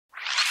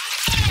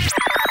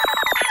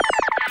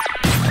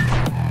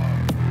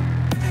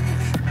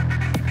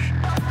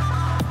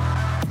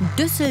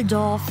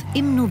Düsseldorf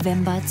im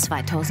November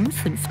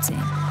 2015.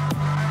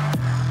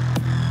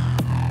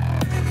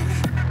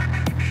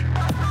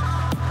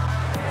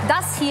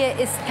 Das hier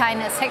ist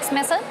keine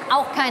Sexmesse,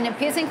 auch keine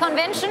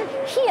Piercing-Convention.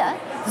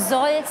 Hier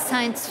soll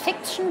Science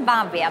Fiction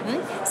wahr werden.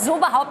 So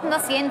behaupten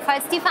das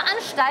jedenfalls die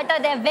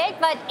Veranstalter der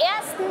weltweit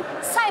ersten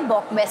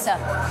Cyborg-Messe.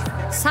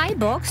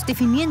 Cyborgs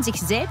definieren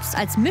sich selbst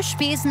als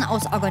Mischwesen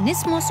aus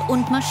Organismus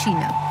und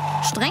Maschine.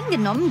 Streng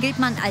genommen gilt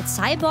man als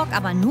Cyborg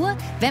aber nur,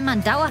 wenn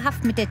man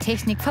dauerhaft mit der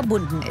Technik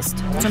verbunden ist.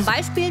 Zum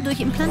Beispiel durch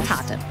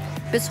Implantate.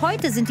 Bis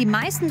heute sind die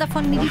meisten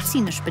davon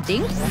medizinisch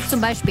bedingt,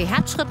 zum Beispiel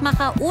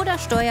Herzschrittmacher oder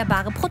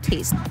steuerbare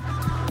Prothesen.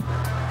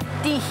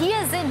 Die hier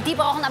sind, die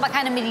brauchen aber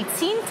keine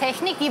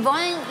Medizintechnik, die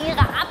wollen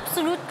ihre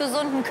absolut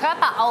gesunden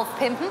Körper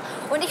aufpimpen.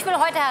 Und ich will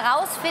heute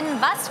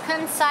herausfinden, was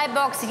können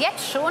Cyborgs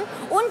jetzt schon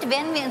und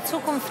werden wir in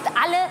Zukunft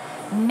alle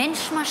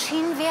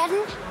Mensch-Maschinen werden?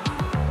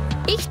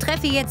 Ich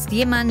treffe jetzt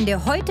jemanden,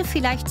 der heute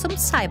vielleicht zum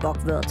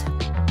Cyborg wird.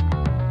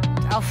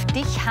 Auf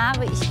dich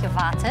habe ich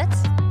gewartet.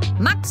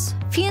 Max,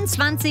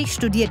 24,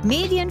 studiert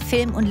Medien,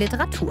 Film und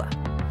Literatur.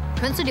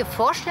 Könntest du dir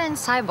vorstellen,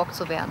 Cyborg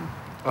zu werden?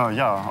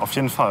 Ja, auf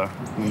jeden Fall.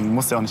 Man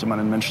muss ja auch nicht immer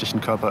an den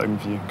menschlichen Körper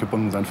irgendwie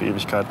gebunden sein für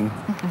Ewigkeiten.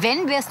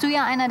 Wenn, wärst du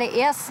ja einer der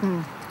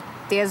Ersten,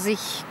 der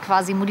sich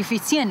quasi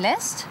modifizieren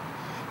lässt.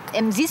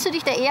 Siehst du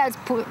dich da eher als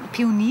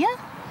Pionier?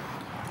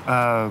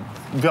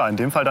 Ja, in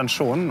dem Fall dann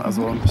schon.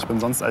 Also ich bin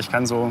sonst eigentlich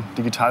kein so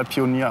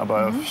Digitalpionier,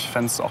 aber ich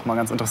fände es auch mal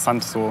ganz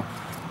interessant, so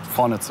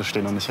vorne zu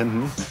stehen und nicht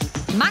hinten.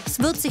 Max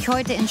wird sich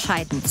heute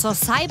entscheiden, zur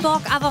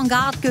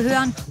Cyborg-Avantgarde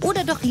gehören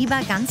oder doch lieber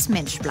ganz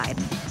Mensch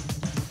bleiben.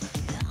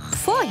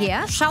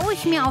 Vorher schaue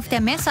ich mir auf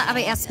der Messe aber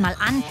erst mal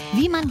an,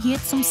 wie man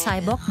hier zum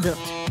Cyborg wird.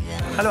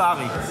 Hallo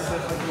Ari.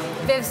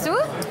 Wer bist du?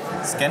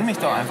 Scan mich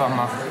doch einfach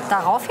mal.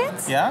 Darauf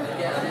jetzt? Ja?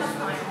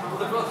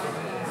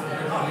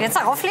 Jetzt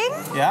darauf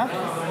legen? Ja?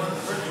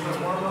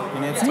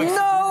 Und jetzt drückst du.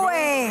 No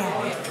way!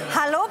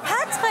 Hallo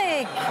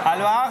Patrick!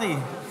 Hallo Ari.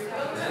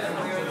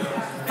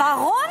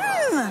 Warum?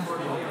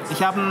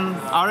 Ich habe einen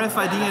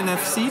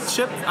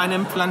RFID-NFC-Chip, ein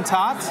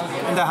Implantat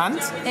in der Hand,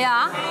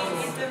 Ja.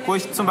 wo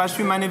ich zum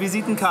Beispiel meine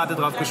Visitenkarte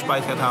drauf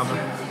gespeichert habe.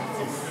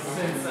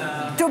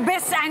 Du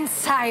bist ein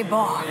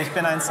Cyborg. Ich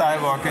bin ein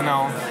Cyborg,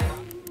 genau.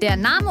 Der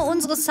Name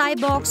unseres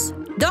Cyborgs?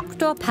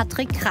 Dr.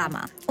 Patrick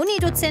Kramer,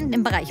 Unidozent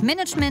im Bereich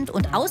Management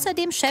und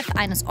außerdem Chef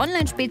eines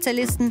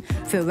Online-Spezialisten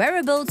für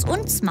Wearables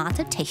und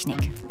smarte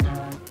Technik.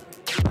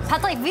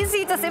 Patrick, wie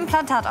sieht das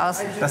Implantat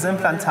aus? Das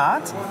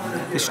Implantat,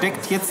 das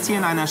steckt jetzt hier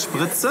in einer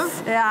Spritze.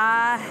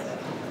 Ja.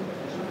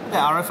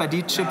 Der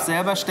RFID-Chip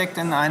selber steckt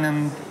in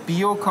einem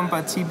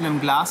biokompatiblen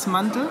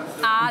Glasmantel.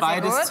 Ah, Und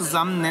beides sehr gut.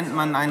 zusammen nennt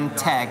man einen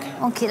Tag.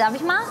 Okay, darf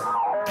ich mal?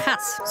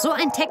 Krass, so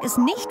ein Tag ist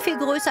nicht viel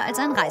größer als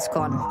ein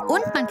Reiskorn.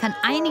 Und man kann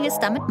einiges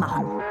damit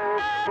machen.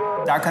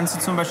 Da kannst du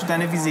zum Beispiel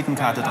deine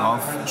Visitenkarte drauf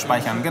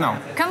speichern, genau.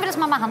 Können wir das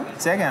mal machen?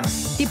 Sehr gerne.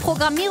 Die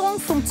Programmierung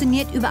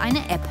funktioniert über eine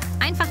App.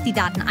 Einfach die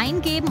Daten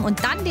eingeben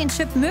und dann den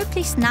Chip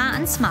möglichst nah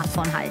ans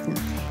Smartphone halten.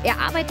 Er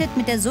arbeitet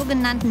mit der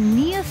sogenannten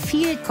Near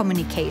Field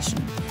Communication.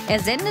 Er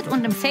sendet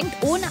und empfängt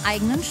ohne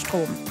eigenen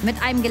Strom.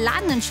 Mit einem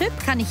geladenen Chip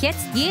kann ich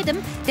jetzt jedem,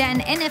 der ein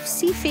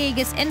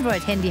NFC-fähiges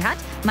Android-Handy hat,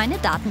 meine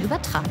Daten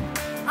übertragen.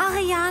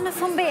 Ariane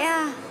vom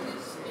BR.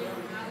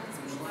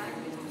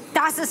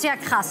 Das ist ja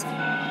krass.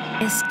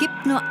 Es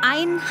gibt nur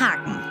einen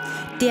Haken.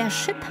 Der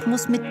Chip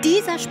muss mit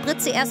dieser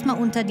Spritze erstmal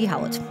unter die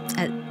Haut.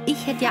 Also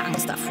ich hätte ja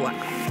Angst davor.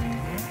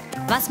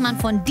 Was man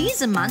von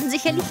diesem Mann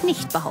sicherlich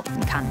nicht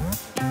behaupten kann.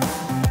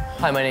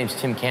 Hi, my name's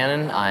Tim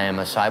Cannon. I am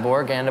a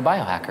cyborg and a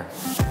biohacker.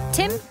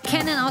 Tim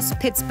Cannon aus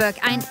Pittsburgh,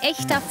 ein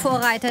echter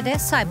Vorreiter der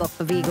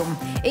Cyborg-Bewegung.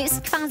 Er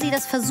ist quasi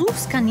das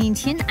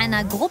Versuchskaninchen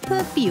einer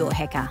Gruppe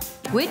Biohacker.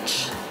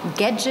 Which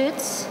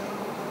gadgets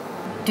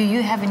do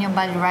you have in your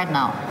body right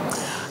now?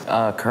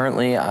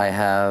 Currently, I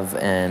have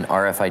an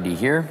RFID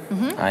here.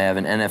 I have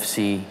an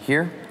NFC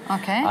here.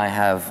 Okay. I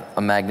have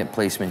a magnet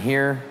placement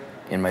here,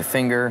 in my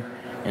finger,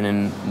 and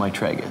in my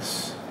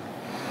tragus.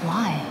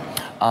 Why?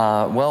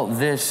 Well,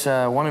 this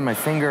one in my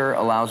finger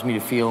allows me to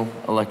feel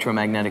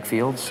electromagnetic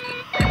fields.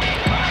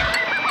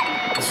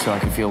 So I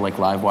can feel like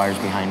live wires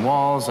behind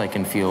walls, I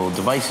can feel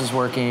devices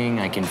working,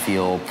 I can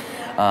feel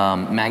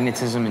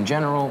magnetism in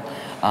general.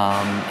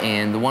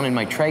 And the one in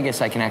my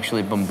tragus I can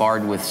actually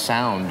bombard with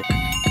sound.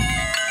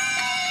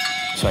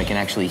 So I can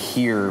actually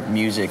hear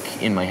music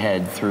in my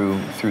head through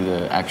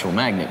the actual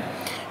magnet.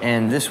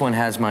 And this one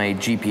has my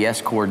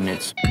GPS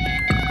coordinates.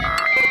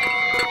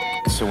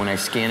 So when I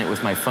scan it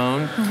with my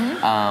phone,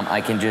 I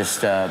can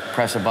just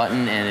press a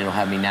button and it'll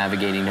have me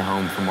navigating to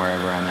home from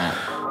wherever I'm at.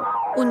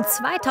 Und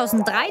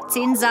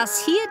 2013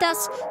 saß hier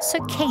das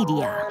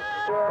Circadia.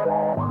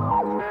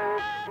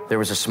 There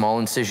was a small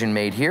incision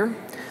made here.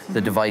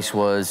 The device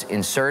was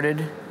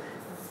inserted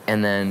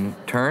and then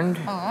turned,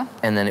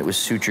 and then it was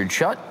sutured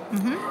shut.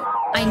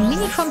 Ein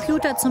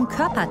Minicomputer zum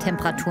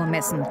Körpertemperatur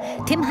messen.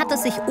 Tim hat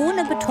es sich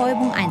ohne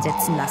Betäubung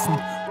einsetzen lassen.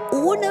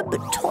 Ohne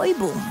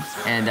Betäubung.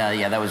 And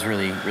yeah, that was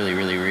really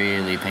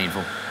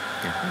painful.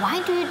 Yeah. Why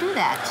do you do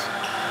that?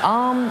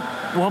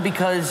 Well,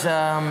 because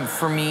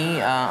for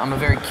me, I'm a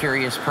very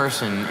curious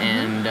person,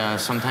 and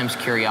sometimes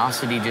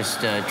curiosity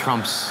just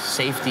trumps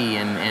safety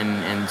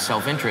and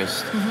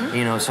self-interest.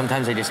 You know,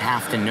 sometimes I just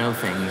have to know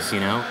things, you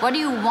know? What do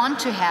you want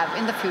to have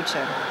in the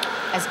future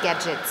as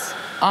gadgets?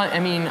 I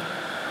mean,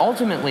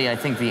 ultimately, I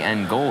think the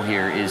end goal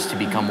here is to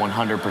become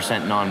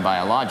 100%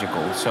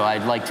 non-biological. So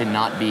I'd like to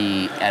not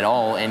be at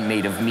all and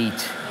made of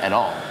meat at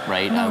all,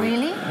 right? No,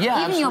 really? Yeah,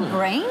 Even absolutely. your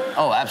brain?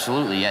 Oh,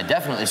 absolutely, yeah,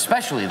 definitely,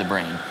 especially the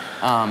brain.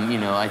 You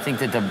know, I think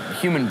that the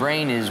human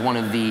brain is one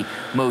of the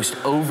most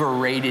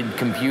overrated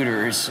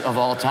computers of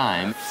all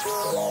time.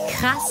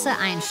 Krasse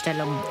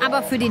Einstellung.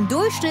 Aber für den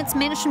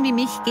Durchschnittsmenschen wie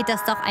mich geht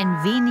das doch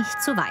ein wenig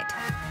zu weit.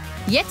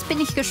 Jetzt bin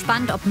ich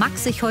gespannt, ob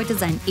Max sich heute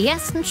seinen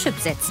ersten Chip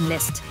setzen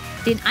lässt.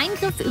 Den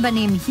Eingriff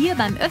übernehmen hier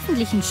beim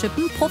öffentlichen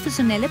Chippen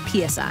professionelle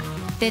Piercer.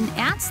 Denn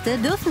Ärzte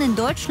dürfen in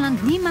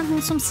Deutschland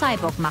niemanden zum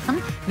Cyborg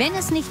machen, wenn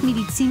es nicht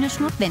medizinisch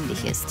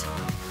notwendig ist.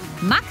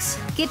 Max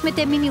geht mit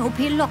der Mini-OP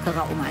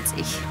lockerer um als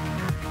ich.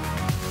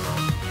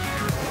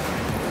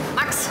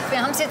 Max,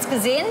 wir haben es jetzt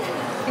gesehen.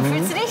 Wie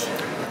fühlst du dich?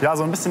 Ja,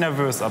 so ein bisschen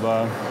nervös,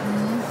 aber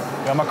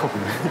ja, mal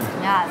gucken.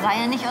 Ja, sah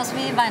ja nicht aus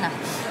wie Weihnachten.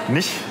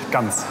 Nicht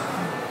ganz.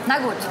 Na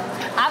gut,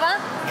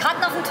 aber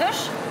Karten auf dem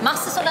Tisch,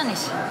 machst du es oder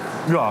nicht?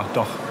 Ja,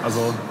 doch.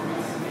 Also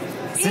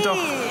sieht doch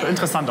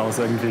interessant aus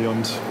irgendwie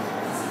und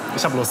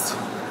ich habe Lust.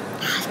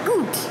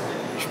 Gut,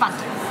 spannend.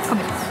 Komm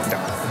mit. Ja.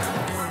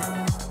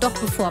 Doch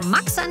bevor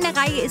Max an der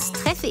Reihe ist,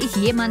 treffe ich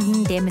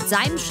jemanden, der mit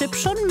seinem Chip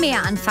schon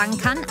mehr anfangen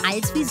kann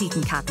als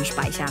Visitenkarten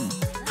speichern.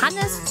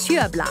 Hannes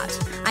Tjörblad,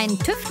 ein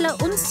Tüftler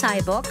und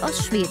Cyborg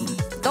aus Schweden.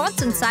 Dort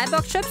sind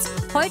Cyborg-Chips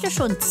heute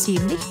schon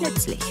ziemlich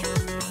nützlich.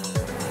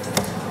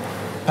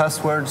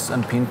 Passwords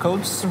and PIN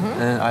codes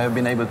I have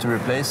been able to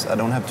replace. I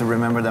don't have to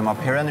remember them up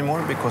here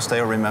anymore because they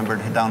are remembered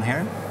down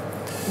here.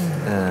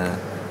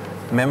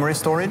 Memory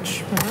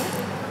storage.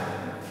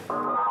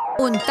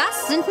 Und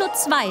das sind nur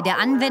 2 der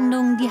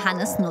Anwendungen, die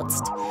Hannes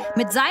nutzt.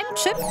 Mit seinem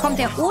Chip kommt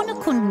er ohne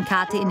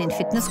Kundenkarte in den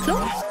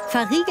Fitnessclub,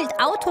 verriegelt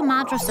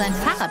automatisch sein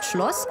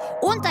Fahrradschloss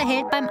und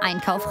erhält beim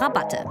Einkauf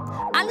Rabatte.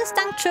 Alles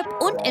dank Chip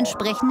und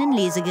entsprechenden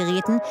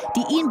Lesegeräten,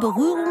 die ihn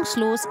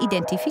berührungslos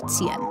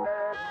identifizieren.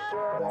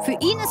 Für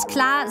ihn ist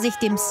klar, sich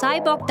dem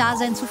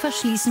Cyborg-Dasein zu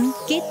verschließen,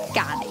 geht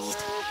gar nicht.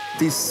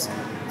 This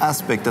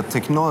aspect that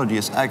technology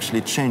is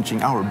actually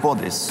changing our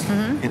bodies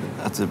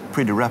at a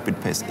pretty rapid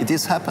pace. It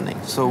is happening.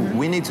 So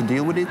we need to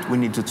deal with it, we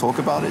need to talk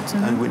about it,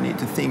 and we need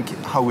to think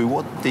how we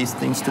want these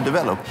things to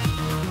develop.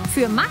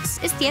 Für Max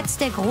ist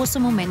jetzt der große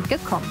Moment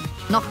gekommen.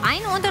 Noch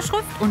eine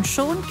Unterschrift und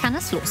schon kann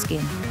es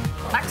losgehen.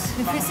 Max,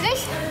 wie fühlst du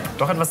dich?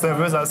 Doch etwas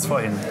nervöser als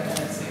vorhin.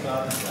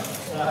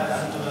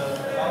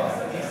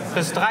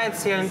 Bis 3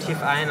 zählen,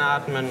 tief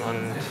einatmen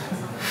und...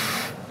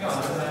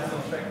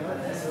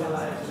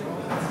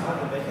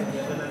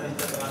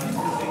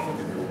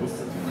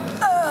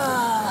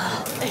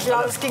 Ich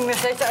glaube, es ging mir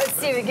schlechter als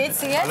dir. Wie geht's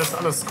dir jetzt?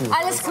 Alles gut.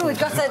 Alles gut,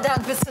 Gott sei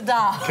Dank bist du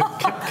da.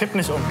 Kipp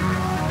nicht um.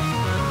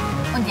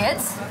 Und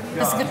jetzt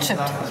bist du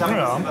gechippt.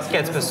 Ja.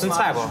 Jetzt bist du ein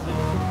Cyborg.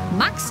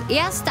 Max'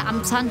 erste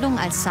Amtshandlung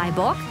als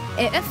Cyborg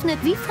eröffnet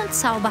wie von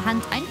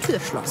Zauberhand ein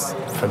Türschloss.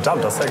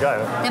 Verdammt, das ist ja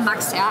geil. Der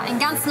Max, ja, ein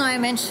ganz neuer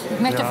Mensch. Ich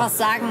möchte fast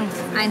sagen,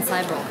 ein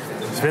Cyborg.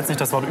 Ich will jetzt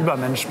nicht das Wort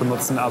Übermensch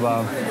benutzen,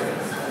 aber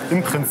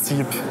im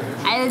Prinzip,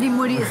 Also die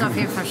Mutti ist auf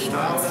jeden Fall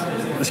stolz.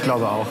 ich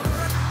glaube auch.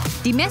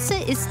 Die Messe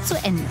ist zu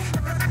Ende.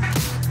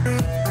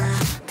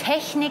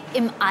 Technik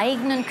im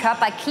eigenen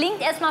Körper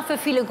klingt erstmal für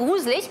viele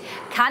gruselig,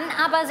 kann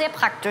aber sehr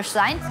praktisch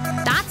sein.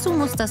 Dazu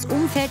muss das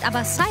Umfeld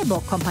aber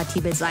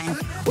Cyborg-kompatibel sein.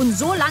 Und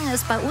solange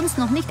es bei uns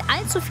noch nicht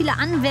allzu viele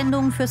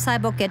Anwendungen für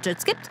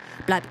Cyborg-Gadgets gibt,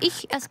 bleib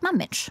ich erstmal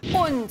Mensch.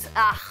 Und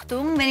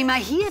Achtung, wenn ihr mal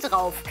hier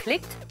drauf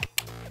klickt,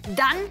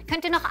 dann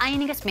könnt ihr noch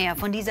einiges mehr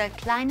von dieser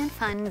kleinen,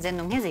 feinen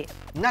Sendung hier sehen.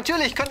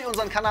 Natürlich könnt ihr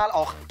unseren Kanal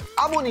auch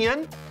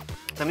abonnieren,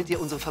 damit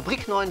ihr unsere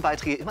fabrikneuen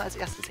Beiträge immer als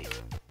Erste seht.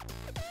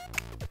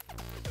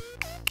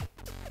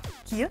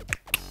 Hier,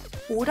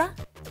 oder,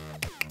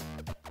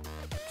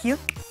 hier,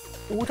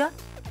 oder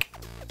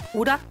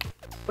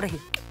hier.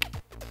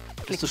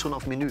 Bist du schon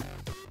auf Menü?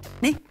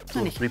 Nee, So,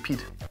 noch nicht. Repeat.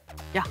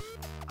 Ja.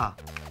 Ah.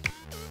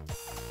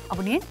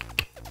 Abonnieren,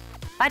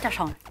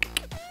 weiterschauen.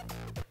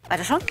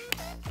 Weiterschauen,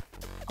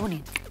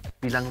 abonnieren.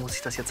 Wie lange muss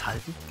ich das jetzt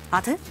halten?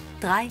 Warte,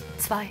 3,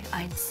 2,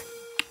 1.